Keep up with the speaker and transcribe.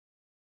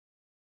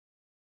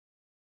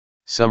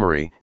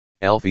Summary: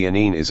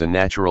 L-Theanine is a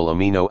natural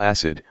amino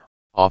acid,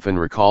 often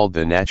recalled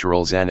the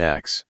natural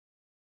xanax.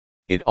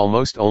 It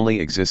almost only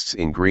exists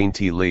in green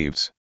tea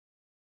leaves.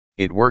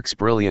 It works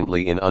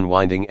brilliantly in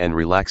unwinding and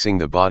relaxing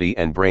the body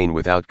and brain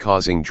without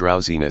causing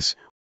drowsiness,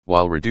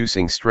 while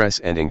reducing stress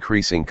and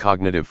increasing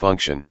cognitive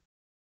function.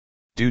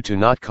 Due to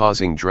not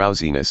causing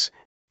drowsiness,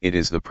 it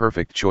is the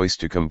perfect choice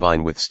to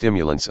combine with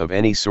stimulants of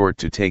any sort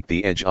to take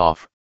the edge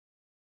off.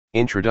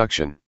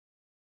 Introduction: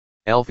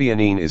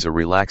 L-Theanine is a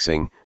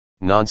relaxing,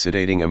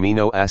 non-sedating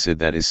amino acid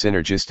that is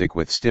synergistic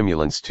with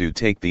stimulants to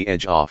take the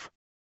edge off.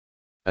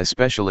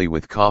 Especially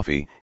with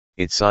coffee,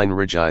 it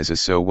synergizes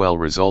so well,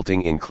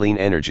 resulting in clean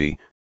energy,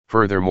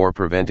 furthermore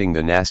preventing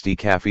the nasty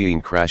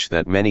caffeine crash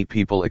that many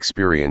people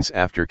experience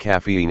after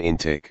caffeine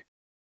intake.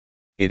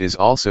 It is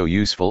also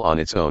useful on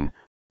its own,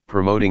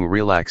 promoting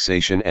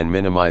relaxation and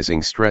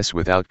minimizing stress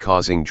without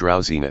causing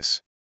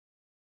drowsiness.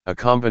 A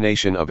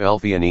combination of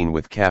L-Theanine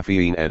with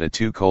caffeine at a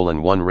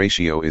 2:1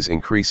 ratio is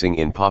increasing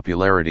in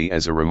popularity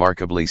as a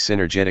remarkably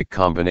synergetic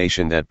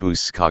combination that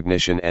boosts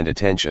cognition and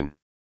attention.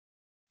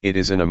 It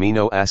is an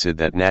amino acid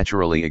that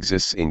naturally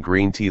exists in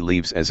green tea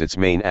leaves as its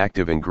main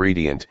active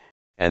ingredient,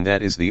 and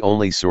that is the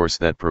only source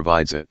that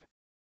provides it.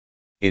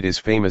 It is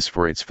famous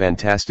for its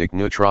fantastic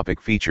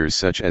nootropic features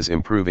such as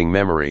improving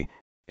memory,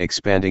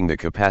 expanding the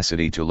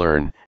capacity to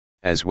learn,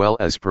 as well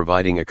as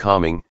providing a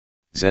calming,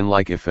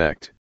 zen-like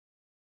effect.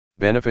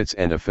 Benefits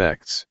and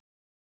effects: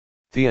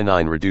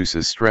 Theanine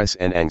reduces stress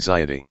and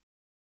anxiety.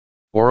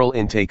 Oral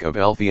intake of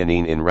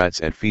L-Theanine in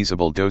rats at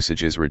feasible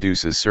dosages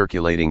reduces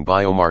circulating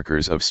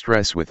biomarkers of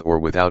stress with or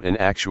without an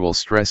actual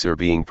stressor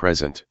being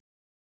present.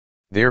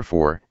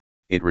 Therefore,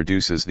 it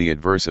reduces the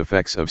adverse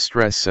effects of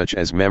stress such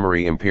as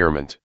memory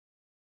impairment.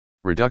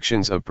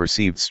 Reductions of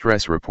perceived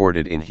stress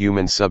reported in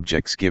human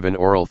subjects given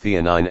oral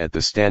theanine at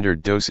the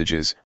standard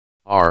dosages,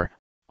 R.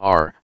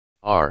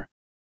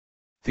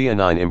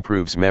 Theanine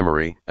improves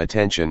memory,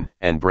 attention,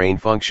 and brain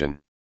function.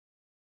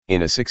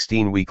 In a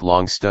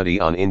 16-week-long study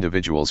on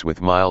individuals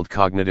with mild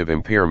cognitive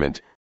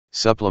impairment,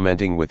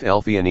 supplementing with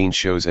L-Theanine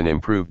shows an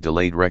improved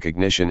delayed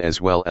recognition as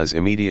well as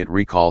immediate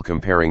recall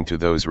comparing to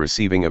those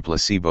receiving a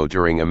placebo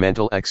during a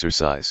mental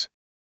exercise.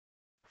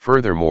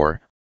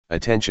 Furthermore,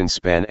 attention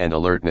span and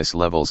alertness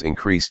levels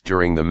increased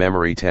during the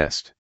memory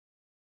test.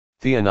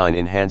 Theanine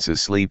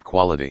enhances sleep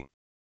quality.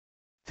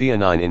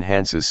 Theanine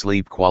enhances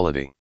sleep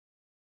quality.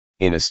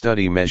 In a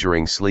study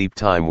measuring sleep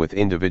time with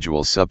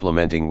individuals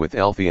supplementing with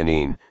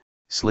L-Theanine,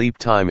 sleep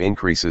time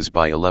increases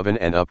by 11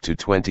 and up to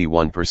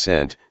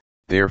 21%,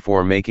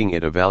 therefore making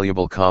it a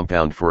valuable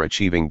compound for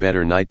achieving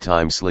better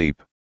nighttime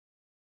sleep.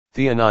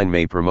 Theanine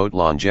may promote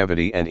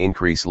longevity and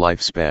increase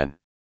lifespan.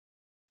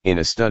 In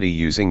a study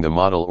using the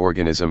model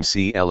organism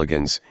C.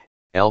 elegans,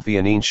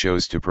 L-Theanine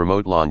shows to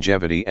promote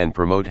longevity and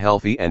promote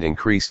healthy and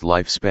increased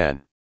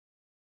lifespan.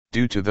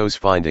 Due to those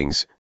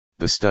findings,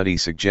 the study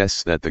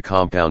suggests that the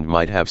compound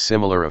might have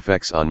similar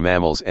effects on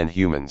mammals and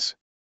humans.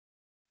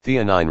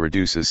 Theanine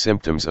reduces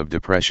symptoms of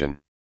depression.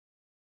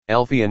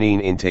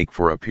 L-Theanine intake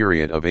for a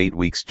period of 8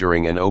 weeks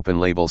during an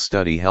open-label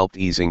study helped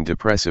easing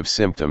depressive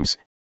symptoms,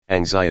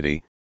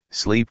 anxiety,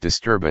 sleep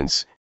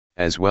disturbance,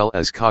 as well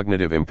as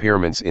cognitive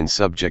impairments in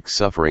subjects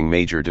suffering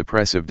major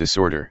depressive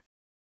disorder.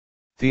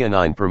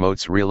 Theanine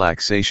promotes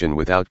relaxation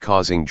without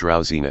causing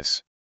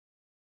drowsiness.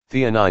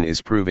 Theanine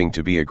is proving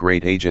to be a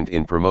great agent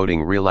in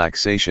promoting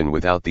relaxation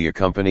without the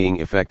accompanying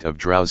effect of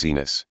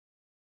drowsiness.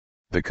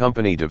 The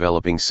company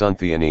developing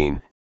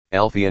Suntheanine,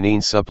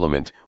 L-Theanine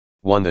supplement,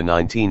 won the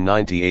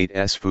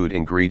 1998 Food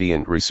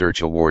Ingredient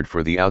Research Award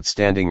for the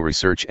outstanding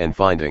research and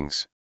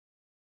findings.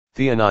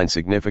 Theanine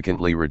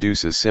significantly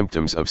reduces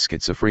symptoms of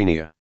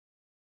schizophrenia.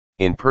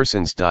 In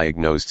persons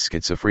diagnosed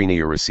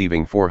schizophrenia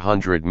receiving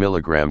 400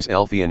 mg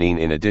L-Theanine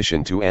in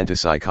addition to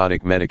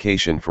antipsychotic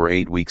medication for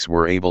 8 weeks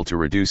were able to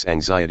reduce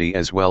anxiety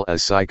as well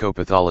as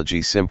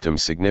psychopathology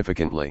symptoms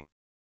significantly.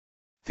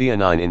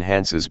 Theanine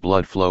enhances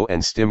blood flow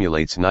and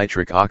stimulates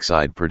nitric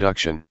oxide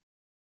production.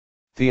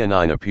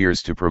 Theanine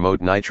appears to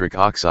promote nitric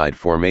oxide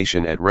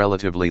formation at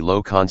relatively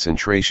low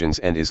concentrations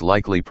and is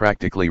likely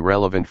practically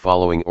relevant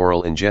following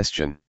oral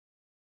ingestion.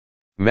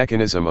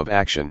 Mechanism of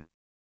action: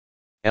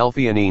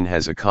 L-Theanine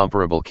has a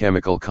comparable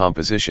chemical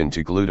composition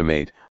to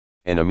glutamate,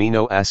 an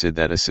amino acid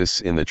that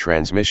assists in the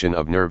transmission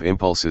of nerve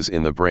impulses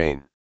in the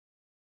brain,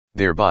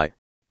 thereby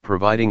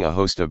providing a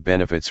host of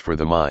benefits for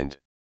the mind.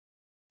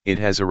 It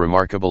has a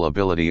remarkable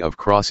ability of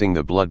crossing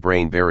the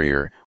blood-brain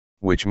barrier,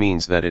 which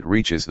means that it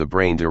reaches the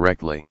brain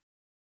directly.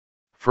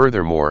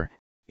 Furthermore,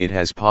 it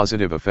has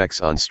positive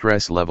effects on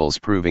stress levels,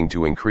 proving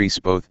to increase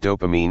both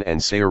dopamine and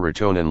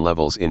serotonin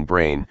levels in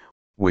brain,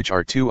 which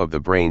are two of the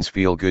brain's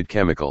feel-good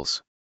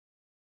chemicals.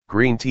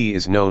 Green tea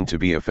is known to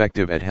be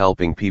effective at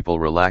helping people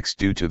relax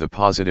due to the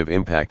positive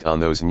impact on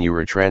those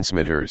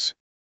neurotransmitters.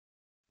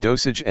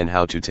 Dosage and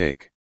how to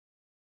take.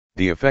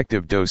 The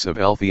effective dose of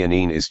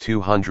L-Theanine is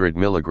 200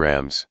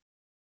 mg.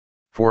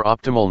 For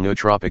optimal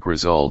nootropic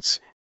results,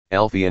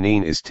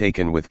 L-Theanine is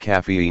taken with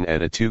caffeine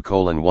at a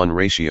 2:1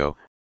 ratio,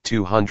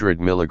 200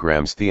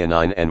 mg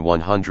theanine and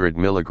 100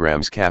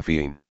 mg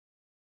caffeine.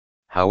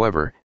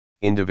 However,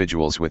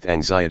 Individuals with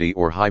anxiety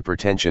or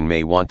hypertension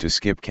may want to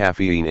skip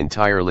caffeine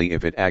entirely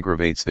if it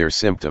aggravates their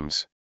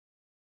symptoms.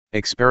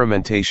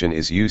 Experimentation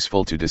is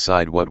useful to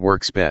decide what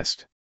works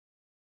best.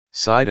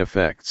 Side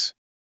effects.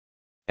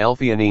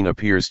 L-Theanine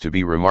appears to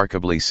be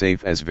remarkably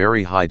safe as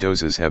very high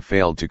doses have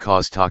failed to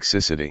cause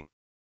toxicity.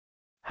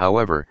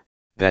 However,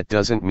 that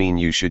doesn't mean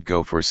you should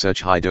go for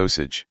such high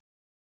dosage.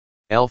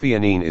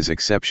 L-Theanine is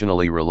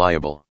exceptionally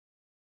reliable.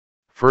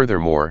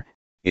 Furthermore,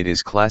 it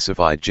is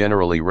classified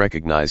generally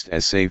recognized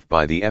as safe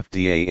by the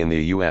FDA in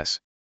the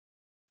US.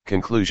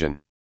 Conclusion.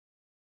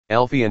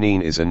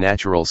 L-Theanine is a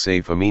natural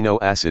safe amino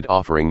acid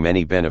offering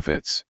many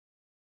benefits.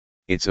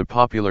 It's a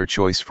popular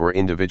choice for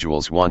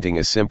individuals wanting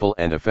a simple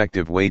and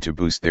effective way to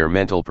boost their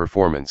mental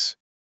performance.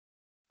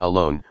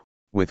 Alone,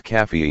 with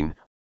caffeine,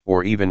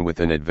 or even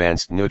with an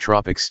advanced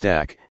nootropic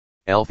stack,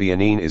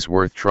 L-Theanine is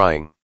worth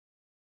trying.